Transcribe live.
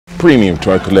Premium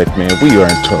Toy Collect, man. We are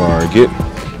in Target.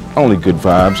 Only good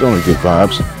vibes, only good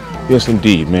vibes. Yes,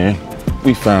 indeed, man.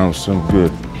 We found some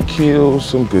good kills,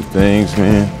 some good things,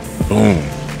 man. Boom.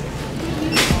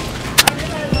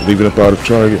 Leave it up out of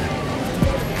Target.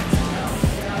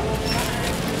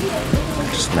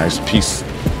 Just a nice piece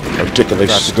of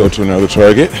articulation to go to another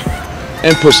Target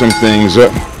and put some things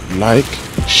up. Like,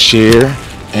 share,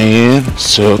 and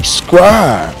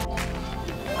subscribe.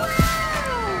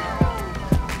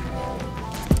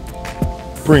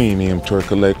 Premium Toy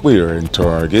Collect. We are in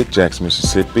Target, Jackson,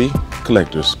 Mississippi.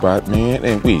 Collector spot, man,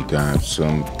 and we got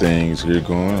some things here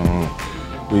going on.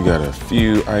 We got a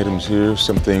few items here.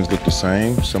 Some things look the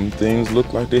same. Some things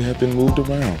look like they have been moved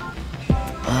around.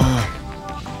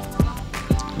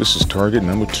 This is Target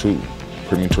number 2.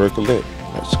 Premium Toy Collect.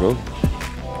 Let's go.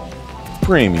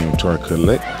 Premium Toy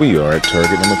Collect. We are at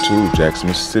Target number 2, Jackson,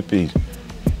 Mississippi.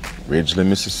 Ridgeland,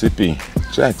 Mississippi.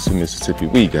 Jackson, Mississippi.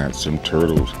 We got some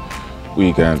turtles.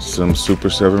 We got some Super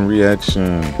 7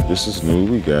 reaction. This is new.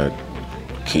 We got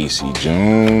Casey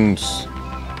Jones.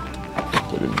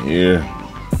 Put him here.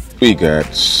 We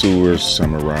got Sewer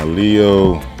Samurai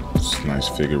Leo. It's a nice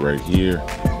figure right here.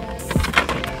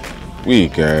 We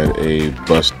got a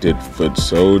Busted Foot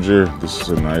Soldier. This is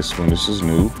a nice one. This is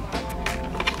new.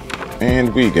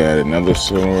 And we got another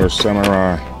Sewer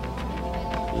Samurai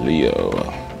Leo.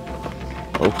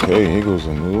 Okay, here goes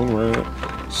a new one right up.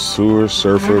 Sewer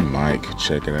Surfer Mike,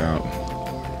 check it out.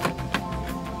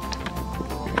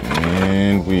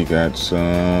 And we got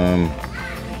some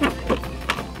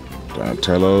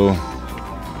Donatello.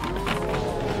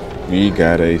 We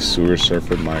got a Sewer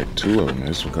Surfer Mike, 2 of them.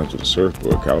 This one comes with a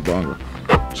surfboard, Calabunga.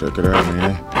 Check it out,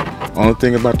 man. Only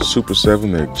thing about the Super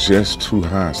 7, they're just too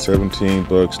high. 17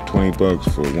 bucks, 20 bucks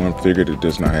for one figure that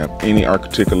does not have any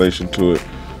articulation to it.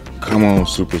 Come on,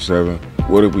 Super 7.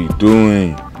 What are we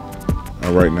doing?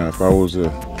 Right now, if I was a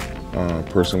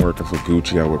person working for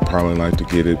Gucci, I would probably like to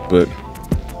get it, but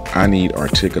I need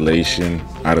articulation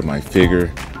out of my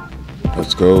figure.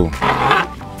 Let's go.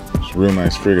 It's a real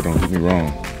nice figure, don't get me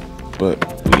wrong, but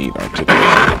we need articulation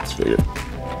out of this figure.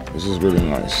 This is really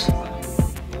nice.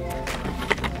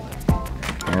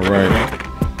 All right.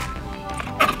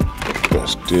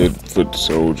 Busted Foot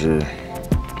Soldier.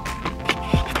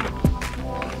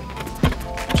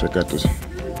 Check out this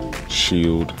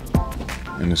shield.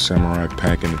 And the samurai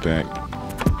pack in the back.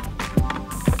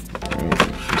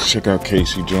 Let's check out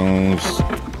Casey Jones,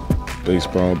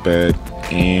 baseball bat,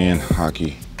 and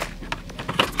hockey.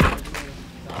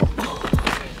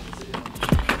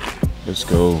 Let's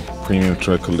go. Premium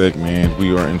Toy Collect, man.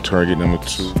 We are in Target number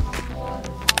 2.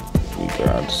 We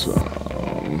got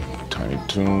some Tiny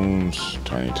Toons,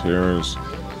 Tiny Terrors,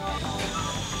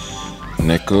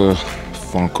 NECA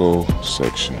Funko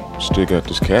section. Still got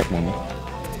this Catwoman.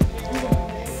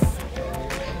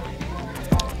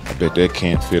 I bet that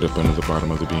can't fit up under the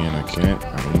bottom of the bin. I can't.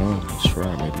 I don't know. Let's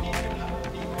try maybe.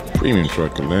 Premium Toy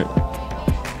Collect.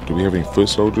 Do we have any foot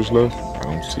soldiers left? I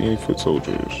don't see any foot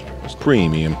soldiers. It's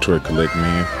Premium Toy Collect,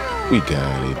 man. We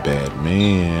got a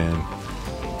Batman.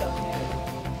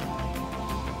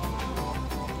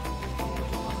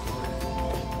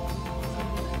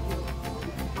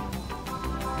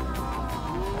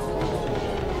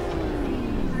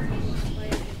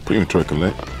 Premium Toy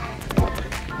Collect.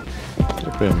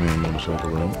 Batman motorcycle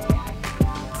ride.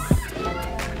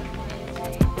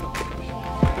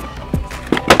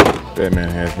 Batman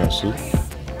hazmat suit.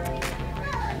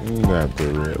 Got the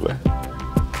Riddler.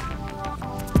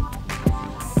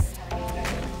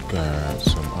 Got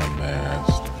some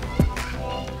unmasked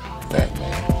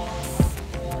Batman.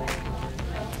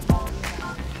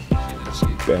 Got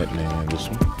some Batman, this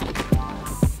one.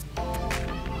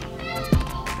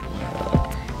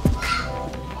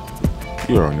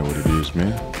 You already know what it is,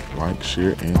 man. Like,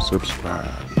 share, and subscribe.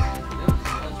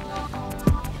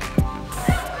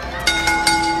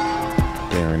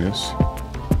 Darrenus.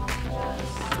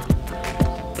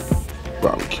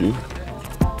 Barbecue.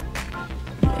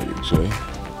 G.I.J.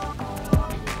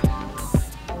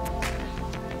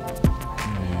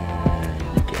 And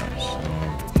we got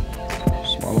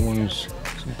some smaller ones,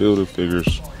 some builder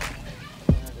figures.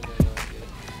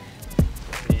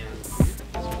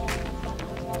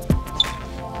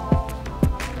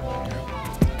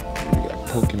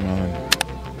 Pokemon.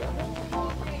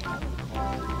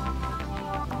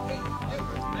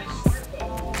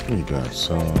 We got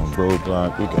some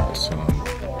Roadblock. We got some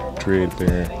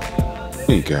Threadbare.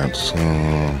 We got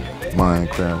some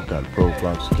Minecraft. Got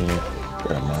Roblox again.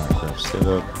 Got a Minecraft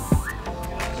setup.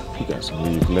 We got some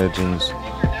League of Legends.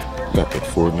 Got that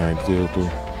Fortnite vehicle.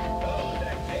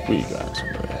 We got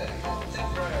some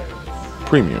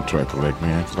Premium Toy Collect,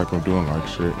 man. It's like I'm doing, like,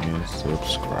 share, and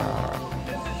subscribe.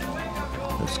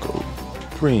 Let's go.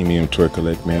 Premium Toy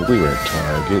Collect, man. We are at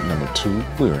Target number 2.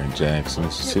 We are in Jackson,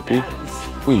 Mississippi.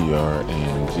 We are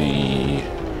in the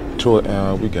toy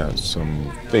aisle. We got some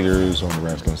figures on the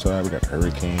wrestling side. We got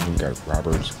Hurricane. We got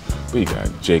Roberts. We got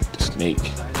Jake the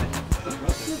Snake.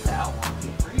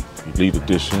 Elite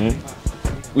Edition.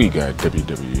 We got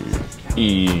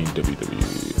WWE,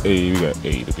 WWA. We got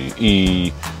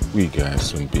AWE. We got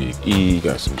some Big E.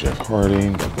 Got some Jeff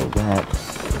Hardy. Got The Rock.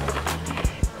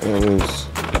 Ellis.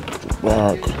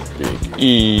 Rock, Big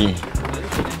E,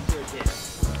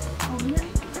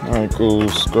 Michael,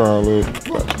 Scarlett,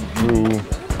 Dr. Drew,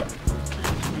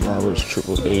 Roberts,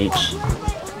 Triple H,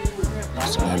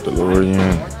 some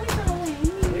Mandalorian,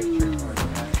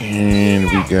 and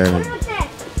we got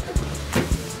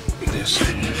this.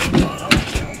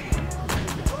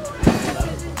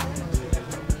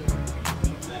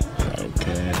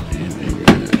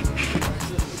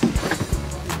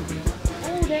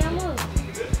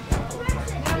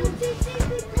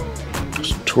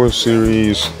 Toy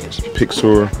series, got some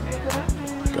Pixar,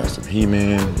 got some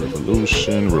He-Man,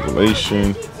 Revolution,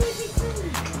 Revelation,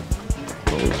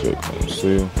 always check on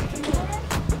sale,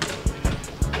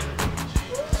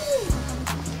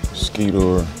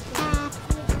 Skeetor,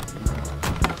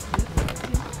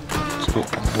 I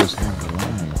always have the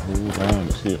line, the whole line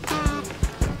is here,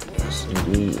 yes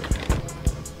indeed.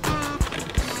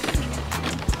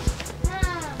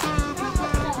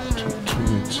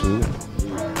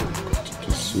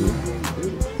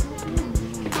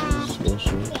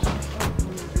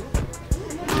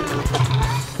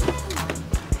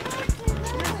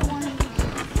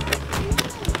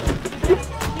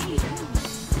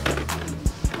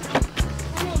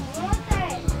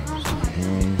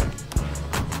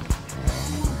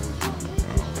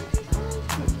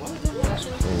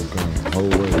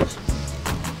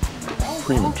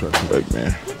 Premium Toy Collect,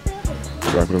 man.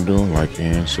 Like what I'm doing, like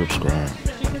and subscribe.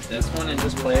 This one and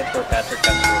just play it for Patrick.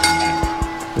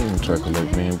 Premium Toy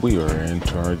Collect, man. We are in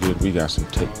Target. We got some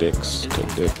tech decks. We are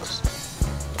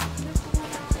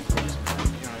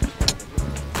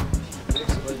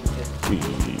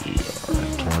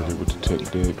in Target with the tech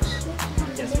decks.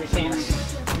 Yes, we can.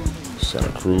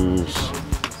 Santa Cruz.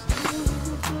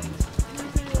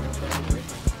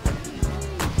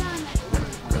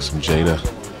 Got some Jada.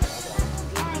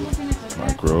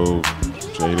 Grove,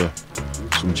 Jada,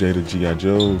 some Jada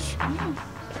G.I.JOEs.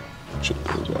 Check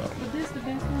those out.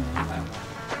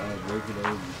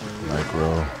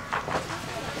 Micro.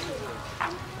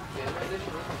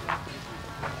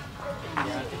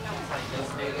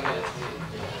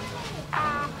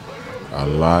 A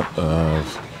lot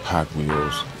of Hot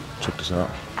Wheels. Check this out.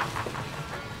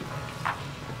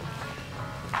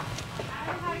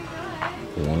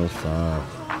 One of 5.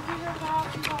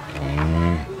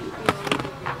 1,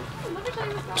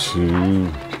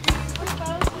 2,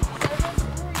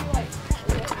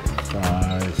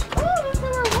 5,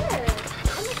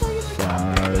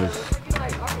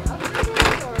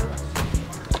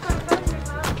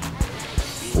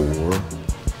 4,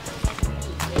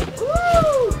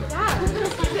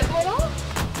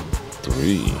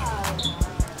 3,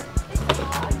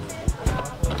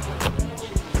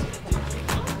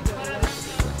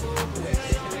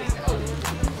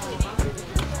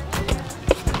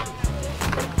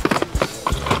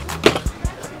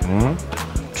 1,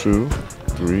 2,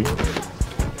 3,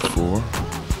 4,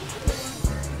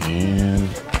 and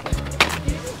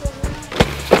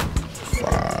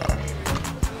 5.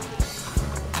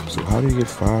 So how do you get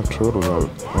 5 turtles out?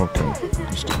 Okay,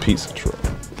 it's the pizza truck.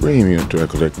 Premium Toy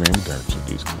Collect, man. We gotta check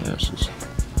these clearances.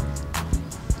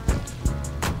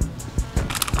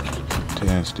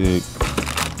 Fantastic.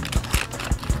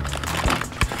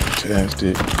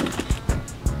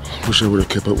 Wish I would have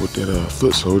kept up with that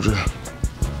foot soldier.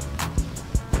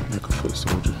 Like a foot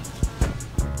soldier.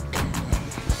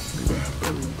 Maybe I have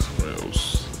better somewhere else.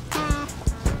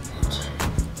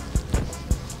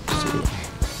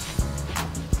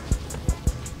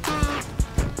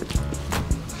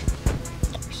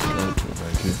 Skeleton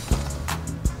back here.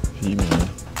 He-Man.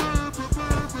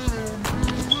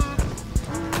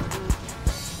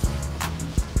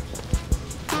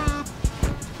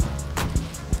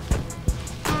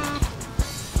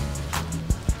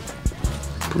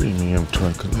 Premium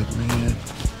Toy Collect, man.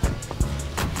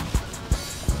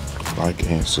 Like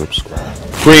and subscribe.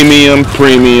 Premium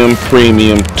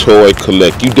Toy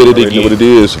Collect. You did it again. You know what it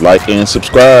is. Like and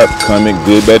subscribe. Comic,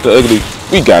 good, bad, to ugly.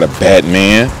 We got a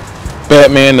Batman.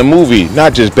 Batman the movie.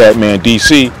 Not just Batman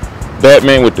DC.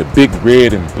 Batman with the big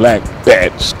red and black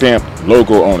bat stamped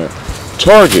logo on it.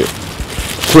 Target.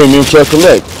 Premium Toy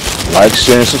Collect. Like,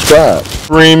 share, and subscribe.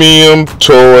 Premium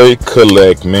Toy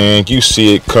Collect, man. You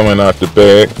see it coming out the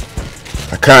bag.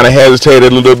 I kind of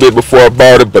hesitated a little bit before I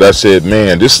bought it, but I said,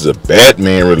 man, this is a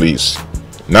Batman release.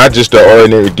 Not just the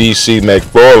ordinary DC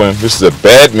McFarlane. This is a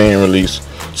Batman release.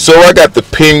 So I got the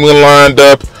Penguin lined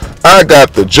up, I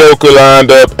got the Joker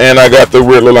lined up, and I got the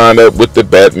Riddler lined up with the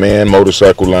Batman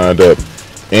motorcycle lined up.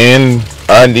 And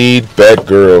I need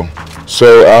Batgirl.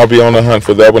 So I'll be on the hunt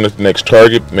for that one at the next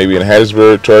Target, maybe in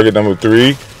Hattiesburg, Target number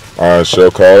 3. I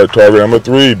shall call it Target number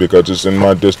 3 because it's in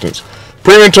my distance.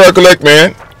 Premium Toy Collect,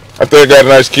 man. I think I got a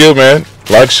nice kill, man.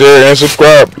 Like, share, and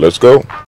subscribe. Let's go.